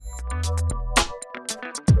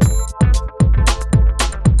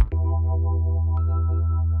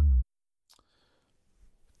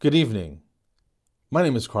Good evening. My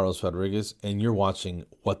name is Carlos Rodriguez, and you're watching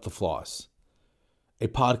What the Floss, a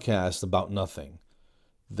podcast about nothing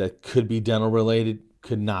that could be dental related,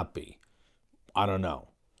 could not be. I don't know.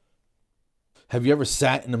 Have you ever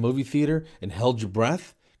sat in a movie theater and held your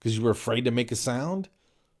breath because you were afraid to make a sound?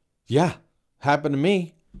 Yeah, happened to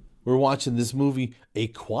me. We're watching this movie, A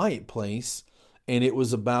Quiet Place, and it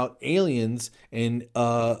was about aliens and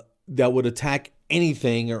that would attack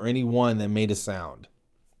anything or anyone that made a sound.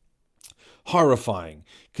 Horrifying,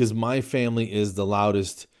 because my family is the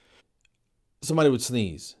loudest. Somebody would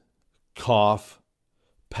sneeze, cough,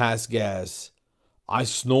 pass gas. I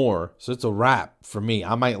snore, so it's a wrap for me.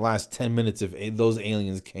 I might last 10 minutes if those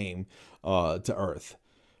aliens came to Earth.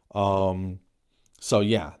 Um, so,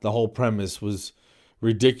 yeah, the whole premise was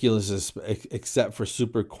ridiculous except for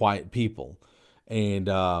super quiet people.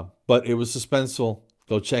 But it was suspenseful.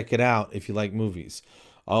 Go check it out if you like movies.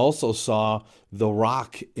 I also saw The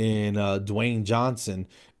Rock in Dwayne Johnson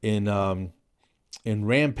in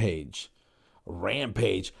Rampage.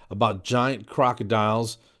 Rampage about giant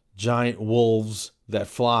crocodiles, giant wolves that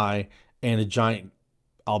fly, and a giant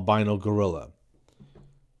albino gorilla.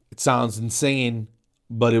 It sounds insane,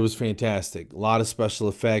 but it was fantastic. A lot of special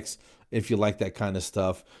effects. If you like that kind of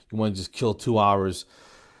stuff, you want to just kill 2 hours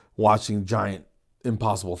watching giant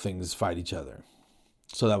impossible things fight each other.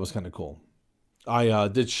 So that was kind of cool. I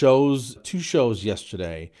did two shows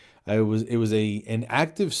yesterday. It was an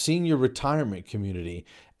active senior retirement community,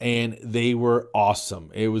 and they were awesome.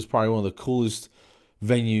 It was probably one of the coolest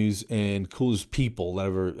venues and coolest people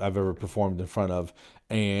that I've ever performed in front of,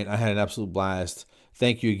 and I had an absolute blast.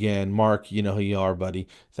 Thank you again, Mark. You know who you are, buddy.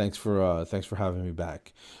 Thanks for having me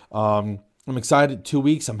back. I'm excited. 2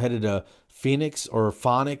 weeks. I'm headed to Phoenix or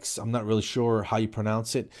Phonics. I'm not really sure how you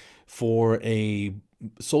pronounce it, for a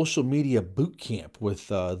social media boot camp with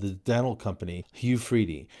the dental company Hugh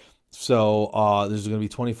Freedy. So there's going to be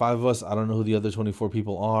 25 of us. I don't know who the other 24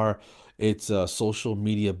 people are. It's a social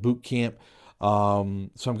media boot camp. So I'm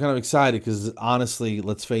kind of excited because honestly,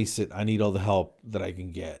 let's face it, I need all the help that I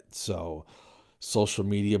can get. So social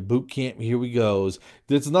media boot camp, here we goes.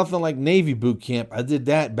 It's nothing like Navy boot camp. I did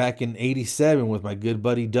that back in '87 with my good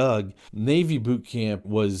buddy Doug. Navy boot camp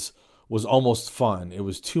was almost fun. It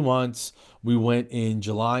was 2 months. We went in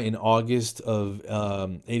July and August of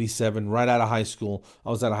 '87, right out of high school. I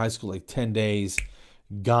was out of high school like 10 days,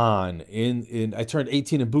 gone. I turned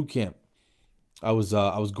 18 in boot camp. I was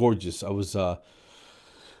gorgeous. I was about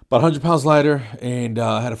 100 pounds lighter, and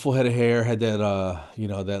had a full head of hair. Had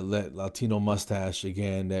that Latino mustache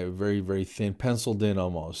again, that very very thin, penciled in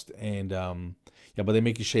almost. And yeah, but they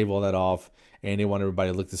make you shave all that off, and they want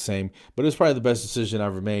everybody to look the same. But it was probably the best decision I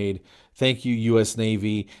ever made. Thank you, U.S.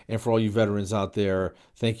 Navy, and for all you veterans out there.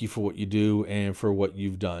 Thank you for what you do and for what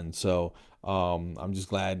you've done. So I'm just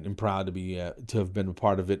glad and proud to have been a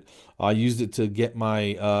part of it. I used it to get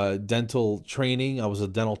my dental training. I was a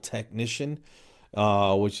dental technician,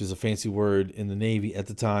 which is a fancy word in the Navy at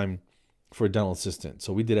the time for a dental assistant.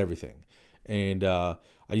 So we did everything. And I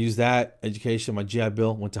used that education, my GI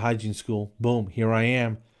Bill, went to hygiene school. Boom, here I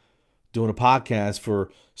am doing a podcast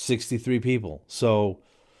for 63 people. So,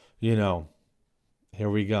 here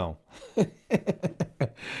we go.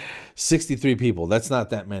 63 people. That's not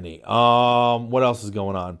that many. What else is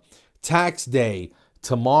going on? Tax day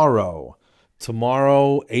tomorrow.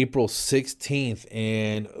 Tomorrow, April 16th.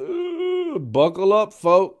 And buckle up,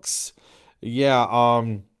 folks. Yeah,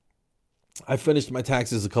 I finished my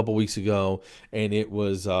taxes a couple weeks ago, and it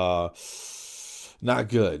was not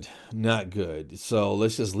good. Not good. So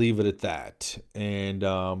let's just leave it at that. And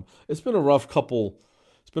it's been a rough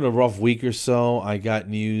week or so. I got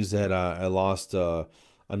news that I lost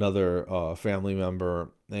another family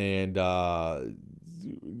member, and a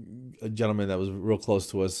gentleman that was real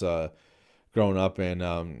close to us growing up.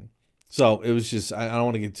 And so it was just, I don't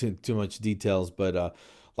want to get too much details, but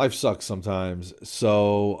life sucks sometimes.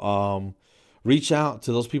 So reach out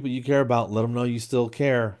to those people you care about. Let them know you still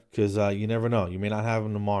care, because you never know. You may not have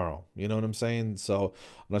them tomorrow. You know what I'm saying? So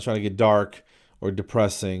I'm not trying to get dark or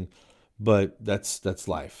depressing, but that's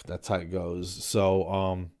life. That's how it goes.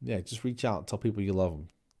 So yeah, just reach out. Tell people you love them.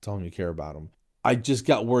 Tell them you care about them. I just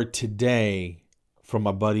got word today from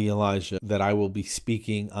my buddy Elijah that I will be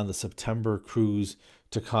speaking on the September cruise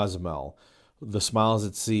to Cozumel, the Smiles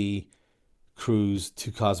at Sea cruise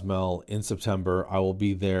to Cozumel in September. I will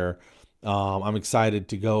be there. I'm excited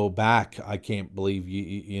to go back. I can't believe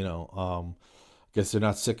guess they're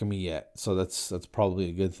not sick of me yet, so that's probably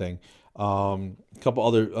a good thing. A couple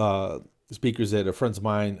other speakers that are friends of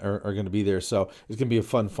mine are going to be there, so it's going to be a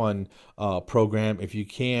fun program. If you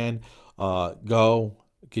can go,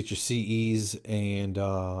 get your CEs, and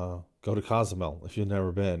go to Cozumel if you've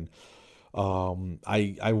never been.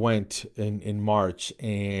 I went in March,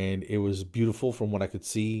 and it was beautiful from what I could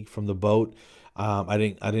see from the boat. I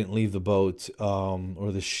didn't leave the boat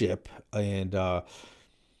or the ship, and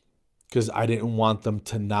because I didn't want them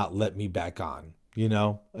to not let me back on. You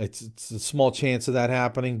know, it's a small chance of that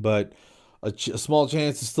happening, but a small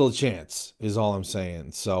chance is still a chance, is all I'm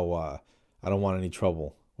saying. So I don't want any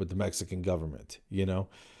trouble with the Mexican government. You know,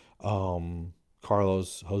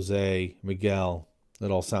 Carlos, Jose, Miguel,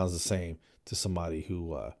 it all sounds the same to somebody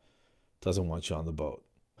who doesn't want you on the boat.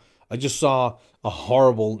 I just saw a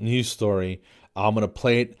horrible news story. I'm gonna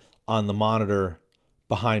play it on the monitor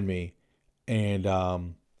behind me, and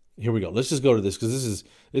here we go. Let's just go to this because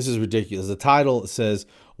this is ridiculous. The title says,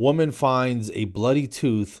 "Woman finds a bloody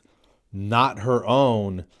tooth, not her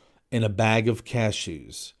own, in a bag of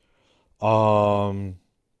cashews."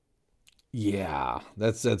 Yeah,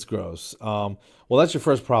 that's gross. Well, that's your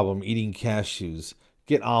first problem, eating cashews.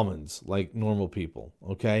 Get almonds like normal people,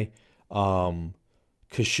 okay?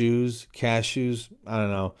 Cashews, I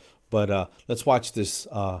don't know. But let's watch this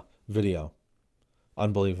video.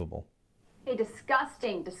 Unbelievable. A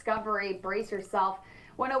disgusting discovery, brace yourself,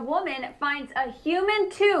 when a woman finds a human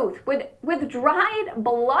tooth with dried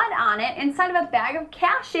blood on it inside of a bag of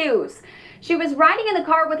cashews. She was riding in the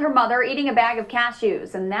car with her mother eating a bag of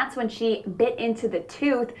cashews, and that's when she bit into the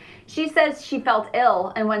tooth. She says she felt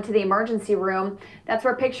ill and went to the emergency room. That's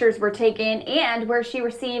where pictures were taken and where she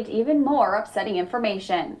received even more upsetting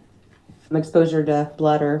information. Exposure to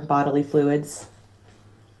blood or bodily fluids.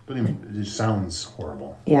 What do you mean? It just sounds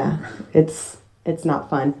horrible. Yeah, it's not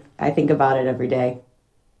fun. I think about it every day.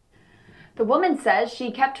 The woman says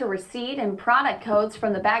she kept her receipt and product codes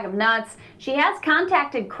from the bag of nuts. She has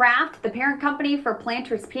contacted Kraft, the parent company for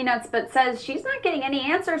Planters Peanuts, but says she's not getting any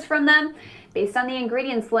answers from them. Based on the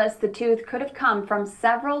ingredients list, the tooth could have come from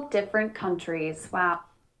several different countries. Wow.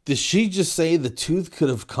 Did she just say the tooth could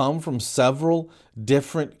have come from several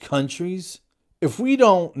different countries? If we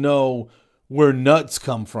don't know where nuts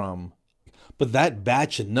come from, but that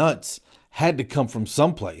batch of nuts had to come from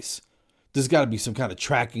someplace. There's got to be some kind of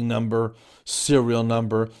tracking number, serial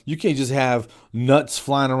number. You can't just have nuts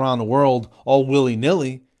flying around the world all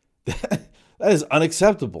willy-nilly. That is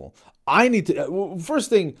unacceptable. I need to, first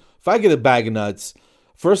thing, if I get a bag of nuts,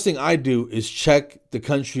 first thing I do is check the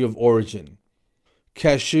country of origin.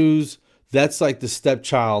 Cashews, that's like the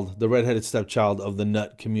stepchild, the redheaded stepchild of the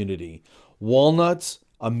nut community. Walnuts,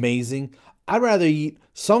 amazing. I'd rather eat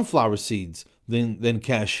sunflower seeds than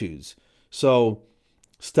cashews. So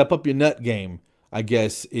step up your nut game, I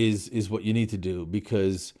guess, is what you need to do,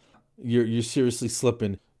 because you're seriously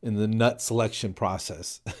slipping in the nut selection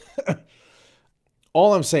process.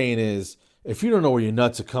 All I'm saying is, if you don't know where your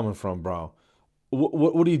nuts are coming from, bro,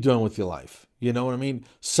 what are you doing with your life? You know what I mean?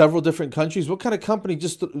 Several different countries. What kind of company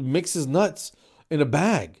just mixes nuts in a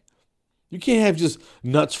bag? You can't have just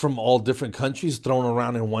nuts from all different countries thrown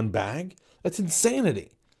around in one bag. That's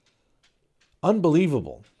insanity.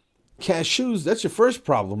 Unbelievable. Cashews, that's your first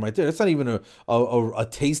problem right there. That's not even a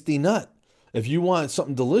tasty nut. If you want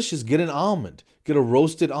something delicious, get an almond. Get a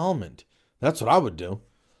roasted almond. That's what I would do.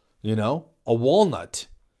 You know? A walnut.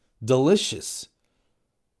 Delicious.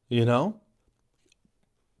 You know?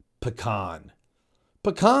 Pecans.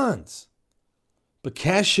 But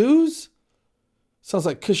cashews? Sounds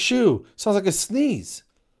like cashew. Sounds like a sneeze.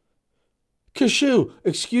 Cashew.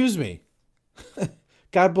 Excuse me.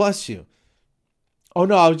 God bless you. Oh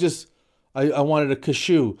no, I wanted a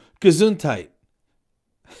cashew. Gesundheit.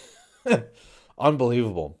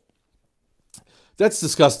 Unbelievable. That's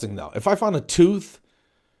disgusting though. If I found a tooth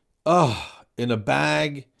in a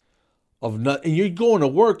bag of nut, and you're going to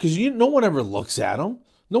work, because no one ever looks at them.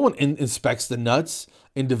 No one inspects the nuts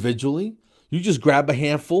individually. You just grab a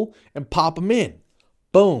handful and pop them in.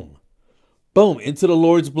 Boom. Boom. Into the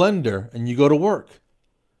Lord's blender, and you go to work.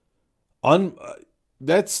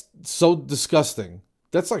 That's so disgusting.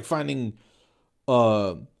 That's like finding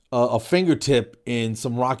a fingertip in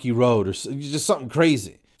some rocky road, or just something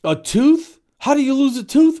crazy. A tooth? How do you lose a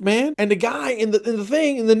tooth, man? And the guy in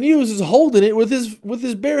the news is holding it with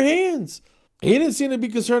his bare hands. He didn't seem to be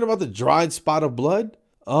concerned about the dried spot of blood.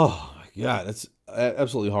 Oh my God, that's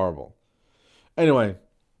absolutely horrible. Anyway,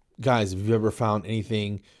 guys, if you've ever found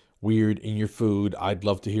anything weird in your food, I'd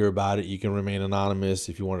love to hear about it. You can remain anonymous.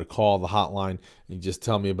 If you want to call the hotline and just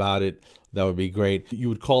tell me about it, that would be great. You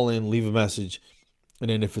would call in, leave a message,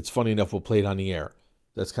 and then if it's funny enough, we'll play it on the air.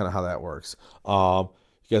 That's kind of how that works. You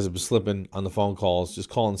guys have been slipping on the phone calls. Just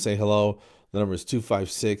call and say hello. The number is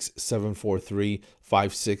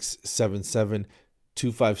 256-743-5677,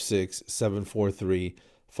 256-743-5677.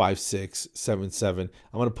 5677.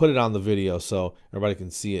 I'm going to put it on the video so everybody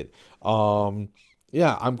can see it.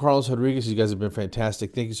 Yeah, I'm Carlos Rodriguez. You guys have been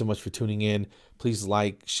fantastic. Thank you so much for tuning in. Please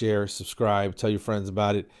like, share, subscribe, tell your friends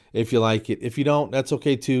about it if you like it. If you don't, that's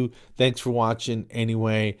okay too. Thanks for watching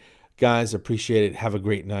anyway. Guys, appreciate it. Have a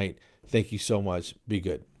great night. Thank you so much. Be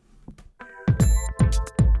good.